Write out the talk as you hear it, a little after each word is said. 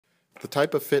The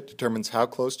type of fit determines how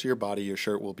close to your body your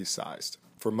shirt will be sized.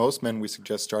 For most men, we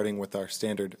suggest starting with our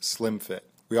standard slim fit.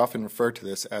 We often refer to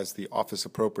this as the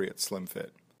office-appropriate slim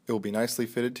fit. It will be nicely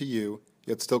fitted to you,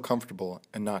 yet still comfortable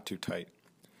and not too tight.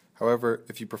 However,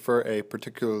 if you prefer a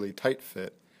particularly tight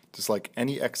fit, dislike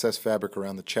any excess fabric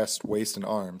around the chest, waist, and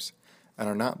arms, and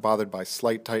are not bothered by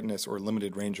slight tightness or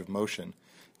limited range of motion,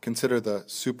 consider the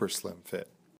super slim fit.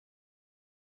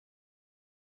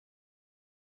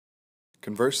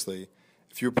 Conversely,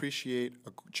 if you appreciate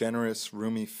a generous,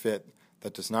 roomy fit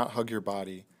that does not hug your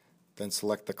body, then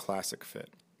select the classic fit.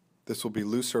 This will be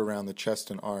looser around the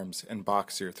chest and arms and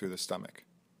boxier through the stomach.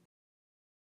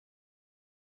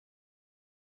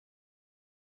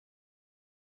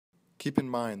 Keep in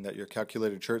mind that your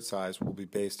calculated shirt size will be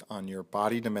based on your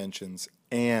body dimensions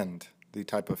and the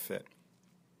type of fit,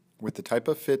 with the type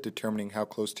of fit determining how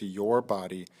close to your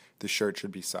body the shirt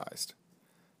should be sized.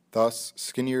 Thus,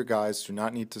 skinnier guys do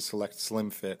not need to select slim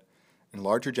fit, and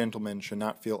larger gentlemen should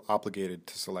not feel obligated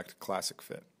to select classic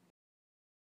fit.